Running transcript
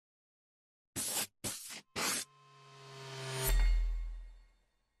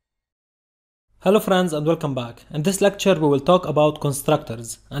Hello friends and welcome back. In this lecture we will talk about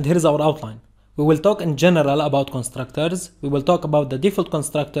constructors, and here is our outline. We will talk in general about constructors, we will talk about the default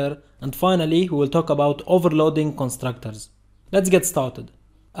constructor, and finally we will talk about overloading constructors. Let's get started.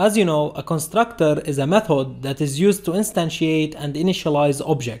 As you know, a constructor is a method that is used to instantiate and initialize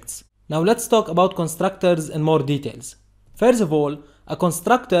objects. Now let's talk about constructors in more details. First of all, a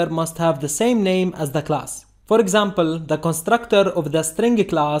constructor must have the same name as the class. For example, the constructor of the string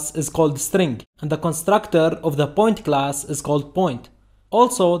class is called string, and the constructor of the point class is called point.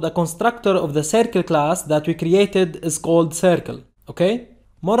 Also, the constructor of the circle class that we created is called circle, okay?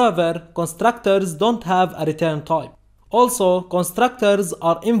 Moreover, constructors don't have a return type. Also, constructors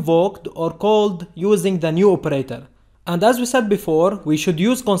are invoked or called using the new operator. And as we said before, we should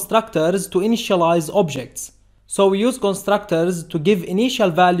use constructors to initialize objects. So we use constructors to give initial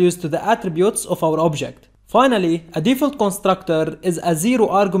values to the attributes of our object. Finally, a default constructor is a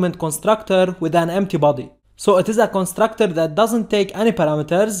zero-argument constructor with an empty body. So it is a constructor that doesn't take any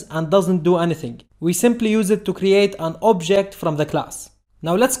parameters and doesn't do anything. We simply use it to create an object from the class.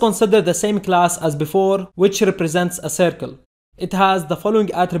 Now let's consider the same class as before, which represents a circle. It has the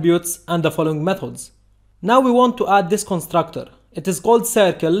following attributes and the following methods. Now we want to add this constructor. It is called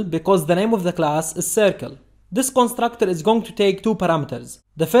circle because the name of the class is circle. This constructor is going to take two parameters.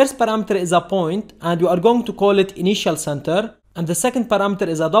 The first parameter is a point and we are going to call it initial center, and the second parameter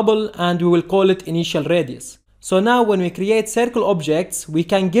is a double and we will call it initial radius. So now when we create circle objects, we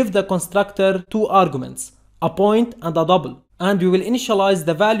can give the constructor two arguments, a point and a double, and we will initialize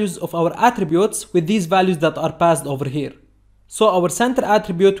the values of our attributes with these values that are passed over here. So our center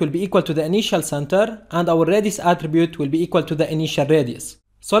attribute will be equal to the initial center and our radius attribute will be equal to the initial radius.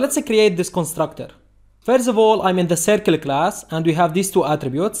 So let's create this constructor. First of all, I'm in the circle class and we have these two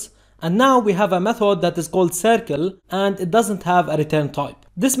attributes, and now we have a method that is called circle and it doesn't have a return type.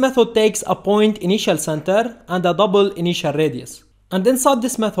 This method takes a point initial center and a double initial radius. And inside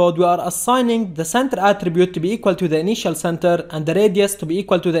this method we are assigning the center attribute to be equal to the initial center and the radius to be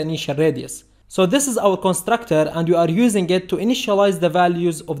equal to the initial radius. So this is our constructor and we are using it to initialize the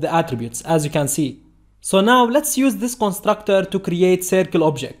values of the attributes, as you can see. So now let's use this constructor to create circle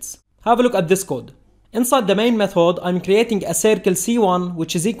objects. Have a look at this code. Inside the main method, I'm creating a circle C1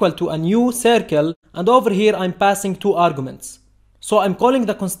 which is equal to a new circle, and over here I'm passing two arguments. So I'm calling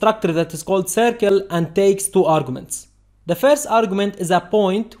the constructor that is called circle and takes two arguments. The first argument is a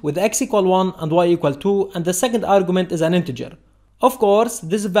point with x equal 1 and y equal 2, and the second argument is an integer. Of course,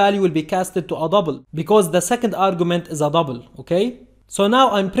 this value will be casted to a double because the second argument is a double, okay? So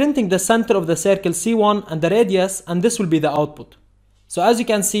now I'm printing the center of the circle C1 and the radius, and this will be the output. So as you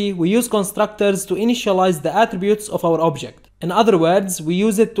can see, we use constructors to initialize the attributes of our object. In other words, we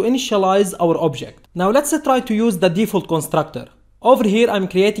use it to initialize our object. Now let's try to use the default constructor. Over here I'm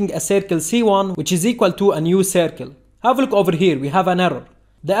creating a circle C1 which is equal to a new circle. Have a look over here, we have an error.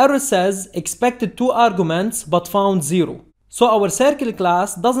 The error says expected two arguments but found 0. So our circle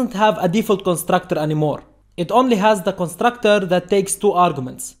class doesn't have a default constructor anymore. It only has the constructor that takes two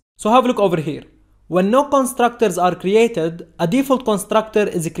arguments. So have a look over here. When no constructors are created, a default constructor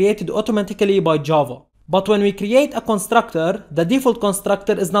is created automatically by Java. But when we create a constructor, the default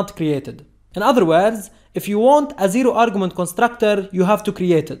constructor is not created. In other words, if you want a zero argument constructor, you have to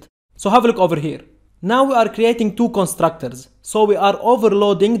create it. So have a look over here. Now we are creating two constructors, so we are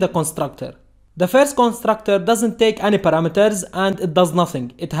overloading the constructor. The first constructor doesn't take any parameters and it does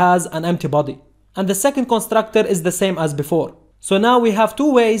nothing, it has an empty body. And the second constructor is the same as before. So now we have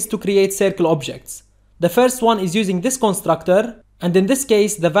two ways to create circle objects. The first one is using this constructor, and in this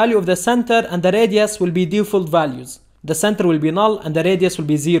case the value of the center and the radius will be default values. The center will be null and the radius will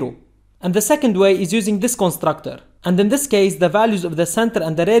be 0. And the second way is using this constructor, and in this case the values of the center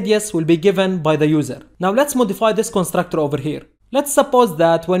and the radius will be given by the user. Now let's modify this constructor over here. Let's suppose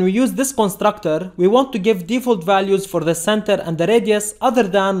that when we use this constructor, we want to give default values for the center and the radius other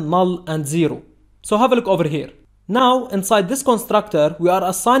than null and 0. So have a look over here. Now, inside this constructor, we are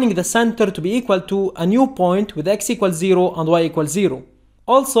assigning the center to be equal to a new point with x equals 0 and y equals 0.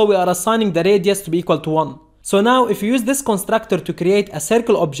 Also, we are assigning the radius to be equal to 1. So now, if you use this constructor to create a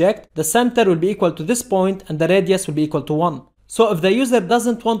circle object, the center will be equal to this point and the radius will be equal to 1. So if the user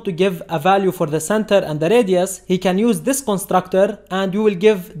doesn't want to give a value for the center and the radius, he can use this constructor and we will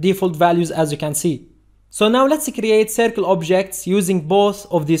give default values, as you can see. So now let's create circle objects using both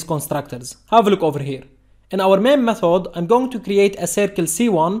of these constructors. Have a look over here. In our main method, I'm going to create a circle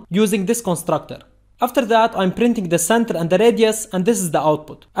C1 using this constructor. After that, I'm printing the center and the radius, and this is the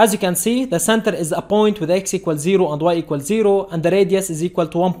output. As you can see, the center is a point with x equals 0 and y equals 0, and the radius is equal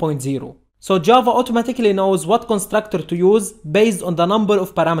to 1.0. So Java automatically knows what constructor to use based on the number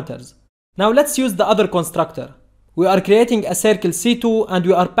of parameters. Now let's use the other constructor. We are creating a circle C2 and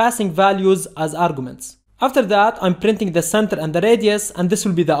we are passing values as arguments. After that, I'm printing the center and the radius, and this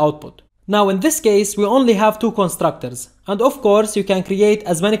will be the output. Now in this case, we only have two constructors. And of course, you can create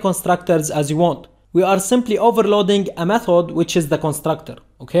as many constructors as you want. We are simply overloading a method which is the constructor,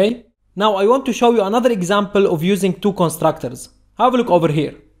 okay? Now I want to show you another example of using two constructors. Have a look over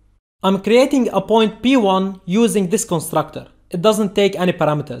here. I'm creating a point P1 using this constructor. It doesn't take any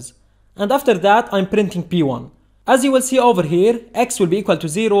parameters. And after that, I'm printing P1. As you will see over here, x will be equal to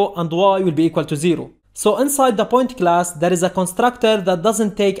 0 and y will be equal to 0. So inside the point class, there is a constructor that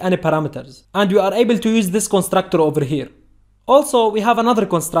doesn't take any parameters. And we are able to use this constructor over here. Also, we have another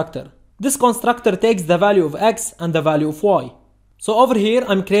constructor. This constructor takes the value of x and the value of y. So over here,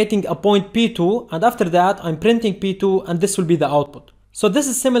 I'm creating a point P2, and after that, I'm printing P2, and this will be the output. So this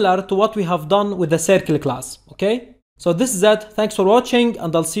is similar to what we have done with the circle class, okay? So this is it. Thanks for watching,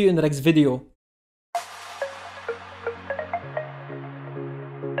 and I'll see you in the next video.